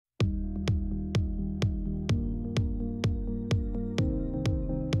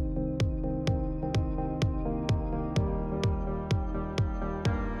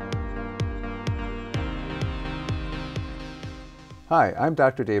Hi, I'm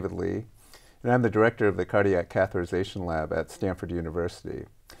Dr. David Lee, and I'm the director of the Cardiac Catheterization Lab at Stanford University.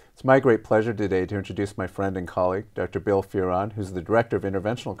 It's my great pleasure today to introduce my friend and colleague, Dr. Bill Fearon, who's the director of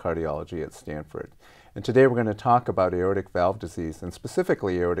Interventional Cardiology at Stanford. And today we're going to talk about aortic valve disease, and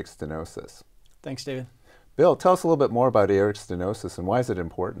specifically aortic stenosis. Thanks, David. Bill, tell us a little bit more about aortic stenosis and why is it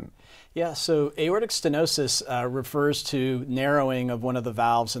important? Yeah, so aortic stenosis refers to narrowing of one of the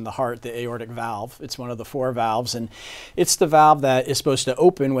valves in the heart, the aortic valve. It's one of the four valves, and it's the valve that is supposed to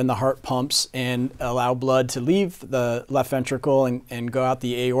open when the heart pumps and allow blood to leave the left ventricle and go out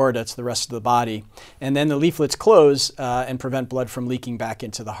the aorta to the rest of the body. And then the leaflets close and prevent blood from leaking back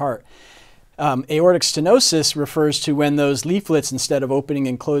into the heart. Aortic stenosis refers to when those leaflets, instead of opening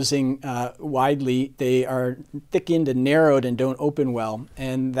and closing widely, they are thickened and narrowed and don't open well.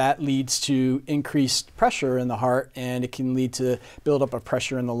 And that leads to increased pressure in the heart, and it can lead to buildup of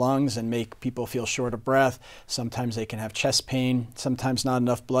pressure in the lungs and make people feel short of breath. Sometimes they can have chest pain. Sometimes not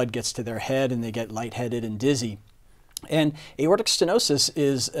enough blood gets to their head and they get lightheaded and dizzy. And aortic stenosis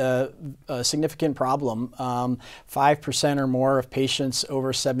is a significant problem. 5% or more of patients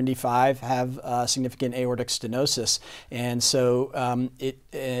over 75 have significant aortic stenosis. And so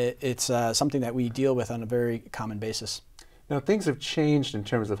it's something that we deal with on a very common basis. Now, things have changed in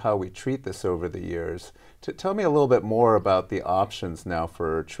terms of how we treat this over the years. Tell me a little bit more about the options now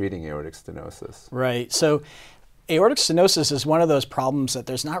for treating aortic stenosis. Right. So aortic stenosis is one of those problems that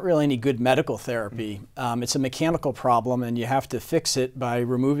there's not really any good medical therapy. It's a mechanical problem, and you have to fix it by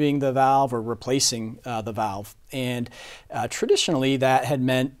removing the valve or replacing the valve. And traditionally, that had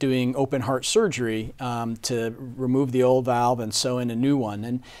meant doing open heart surgery to remove the old valve and sew in a new one.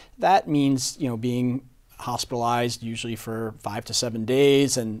 And that means, being hospitalized usually for 5 to 7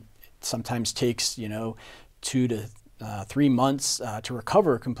 days, and it sometimes takes, 2 to 3 months to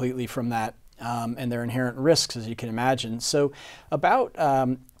recover completely from that. And there are inherent risks, as you can imagine. So about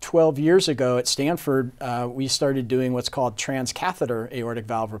 12 years ago at Stanford, we started doing what's called transcatheter aortic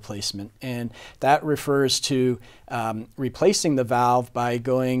valve replacement. And that refers to replacing the valve by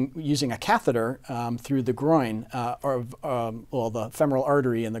using a catheter through the groin, the femoral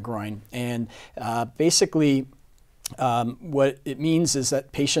artery in the groin. And basically, what it means is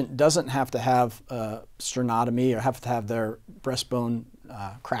that patient doesn't have to have sternotomy or have to have their breastbone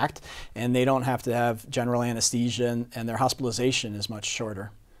cracked, and they don't have to have general anesthesia, and their hospitalization is much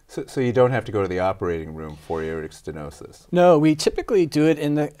shorter. So you don't have to go to the operating room for aortic stenosis? No, we typically do it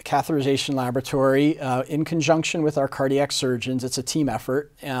in the catheterization laboratory in conjunction with our cardiac surgeons. It's a team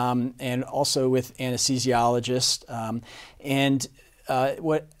effort, and also with anesthesiologists.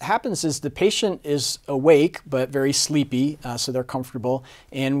 What happens is the patient is awake but very sleepy, so they're comfortable,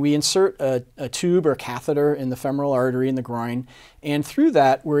 and we insert a tube or catheter in the femoral artery in the groin, and through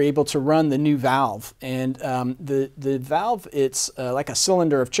that we're able to run the new valve. And the valve, it's like a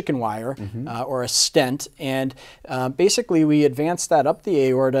cylinder of chicken wire or a stent, and basically we advance that up the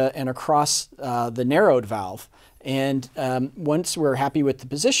aorta and across the narrowed valve. And once we're happy with the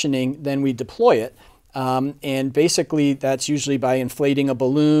positioning, then we deploy it. And basically that's usually by inflating a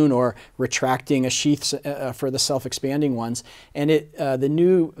balloon or retracting a sheath for the self-expanding ones. And the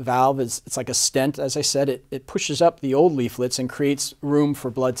new valve it's like a stent, as I said. It pushes up the old leaflets and creates room for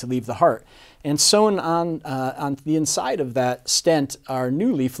blood to leave the heart. And sewn on the inside of that stent are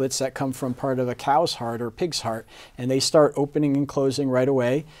new leaflets that come from part of a cow's heart or pig's heart, and they start opening and closing right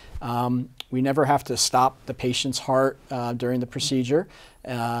away. We never have to stop the patient's heart during the procedure.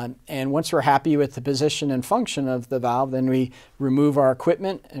 And once we're happy with the position and function of the valve, then we remove our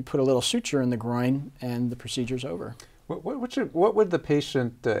equipment and put a little suture in the groin, and the procedure's over. What would the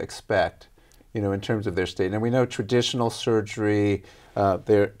patient expect, in terms of their state? And we know traditional surgery,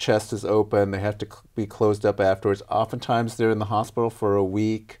 their chest is open, they have to be closed up afterwards. Oftentimes they're in the hospital for a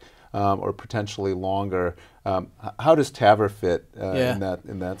week or potentially longer. How does TAVR fit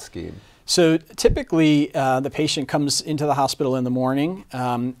in that scheme? So typically the patient comes into the hospital in the morning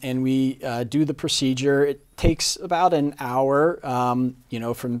and we do the procedure. It takes about an hour,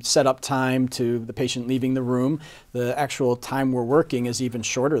 from setup time to the patient leaving the room. The actual time we're working is even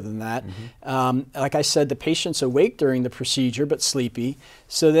shorter than that. Like I said, the patient's awake during the procedure but sleepy.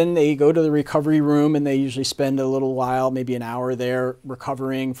 So then they go to the recovery room and they usually spend a little while, maybe an hour there,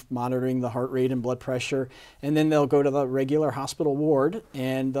 recovering, monitoring the heart rate and blood pressure. And then they'll go to the regular hospital ward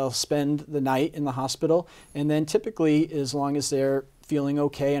and they'll spend the night in the hospital. And then typically, as long as they're feeling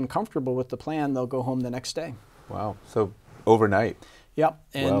okay and comfortable with the plan, they'll go home the next day. Wow. So overnight. Yep,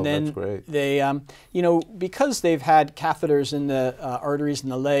 and wow, then that's great. they, you know, because they've had catheters in the arteries in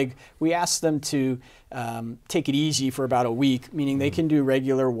the leg, we ask them to take it easy for about a week, meaning they can do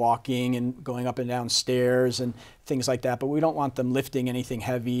regular walking and going up and down stairs and things like that, but we don't want them lifting anything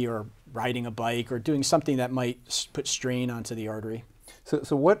heavy or riding a bike or doing something that might put strain onto the artery.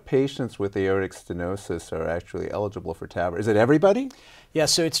 So what patients with aortic stenosis are actually eligible for TAVR? Is it everybody? Yeah,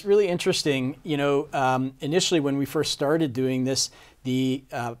 so it's really interesting. You know, initially when we first started doing this, the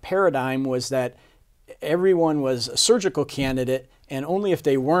paradigm was that everyone was a surgical candidate, and only if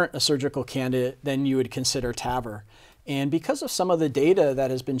they weren't a surgical candidate, then you would consider TAVR. And because of some of the data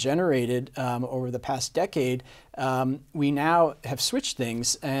that has been generated over the past decade, we now have switched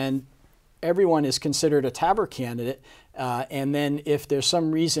things, and everyone is considered a TAVR candidate. And then if there's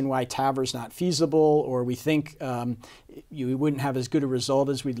some reason why TAVR is not feasible, or we think you wouldn't have as good a result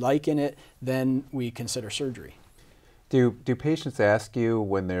as we'd like in it, then we consider surgery. Do patients ask you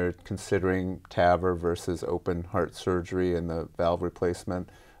when they're considering TAVR versus open heart surgery and the valve replacement,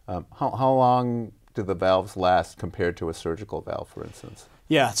 how long do the valves last compared to a surgical valve, for instance?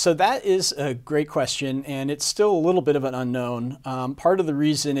 Yeah, so that is a great question, and it's still a little bit of an unknown. Part of the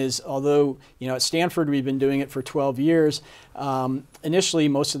reason is, although you know at Stanford we've been doing it for 12 years, initially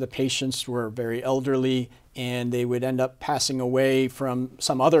most of the patients were very elderly, and they would end up passing away from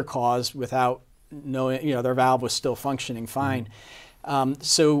some other cause without knowing, you know, their valve was still functioning fine.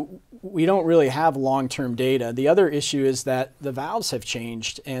 So we don't really have long-term data. The other issue is that the valves have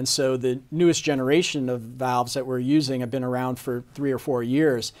changed, and so the newest generation of valves that we're using have been around for 3 or 4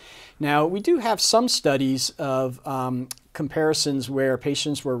 years. Now, we do have some studies of comparisons where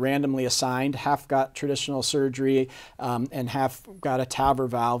patients were randomly assigned, half got traditional surgery and half got a TAVR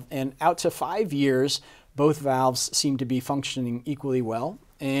valve, and out to 5 years, both valves seem to be functioning equally well.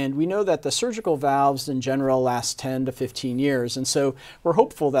 And we know that the surgical valves in general last 10 to 15 years. And so we're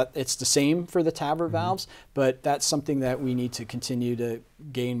hopeful that it's the same for the TAVR valves, but that's something that we need to continue to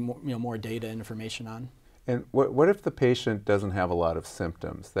gain more data and information on. And what if the patient doesn't have a lot of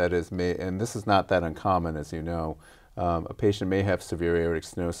symptoms? That is, and this is not that uncommon, as you know. A patient may have severe aortic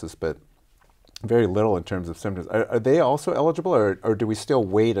stenosis, but very little in terms of symptoms. Are they also eligible, or do we still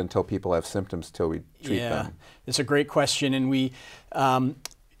wait until people have symptoms till we treat them? Yeah, it's a great question, and we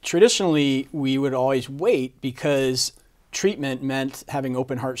traditionally we would always wait because treatment meant having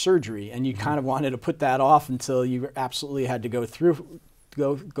open heart surgery, and you kind of wanted to put that off until you absolutely had to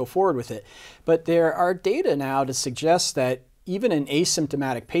go forward with it. But there are data now to suggest that even in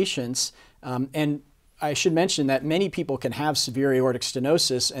asymptomatic patients, and I should mention that many people can have severe aortic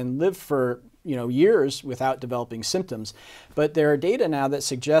stenosis and live for years without developing symptoms. But there are data now that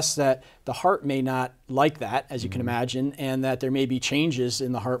suggests that the heart may not like that, as you can imagine, and that there may be changes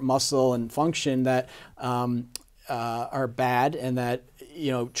in the heart muscle and function that are bad, and that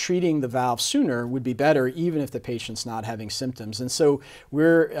treating the valve sooner would be better even if the patient's not having symptoms. And so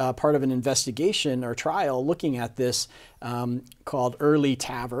we're part of an investigation or trial looking at this called early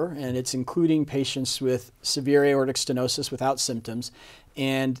TAVR, and it's including patients with severe aortic stenosis without symptoms.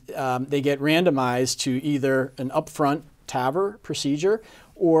 And they get randomized to either an upfront TAVR procedure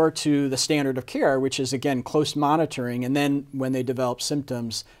or to the standard of care, which is, again, close monitoring. And then when they develop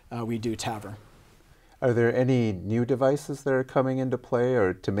symptoms, we do TAVR. Are there any new devices that are coming into play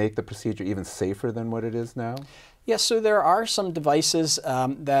or to make the procedure even safer than what it is now? Yes, so there are some devices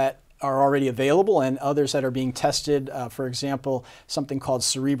that are already available and others that are being tested. For example, something called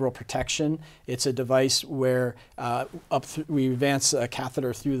cerebral protection. It's a device where we advance a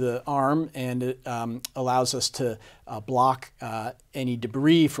catheter through the arm, and it allows us to block any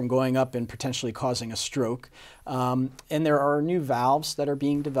debris from going up and potentially causing a stroke. And there are new valves that are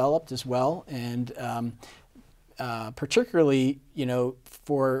being developed as well. And particularly,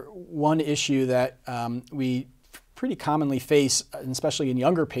 for one issue that we pretty commonly face, especially in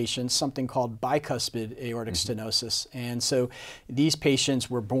younger patients, something called bicuspid aortic stenosis. And so these patients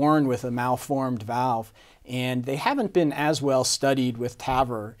were born with a malformed valve, and they haven't been as well studied with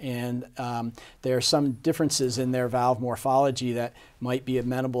TAVR. And there are some differences in their valve morphology that might be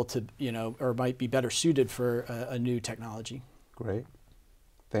amenable to, or might be better suited for a new technology. Great.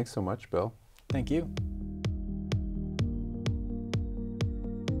 Thanks so much, Bill. Thank you.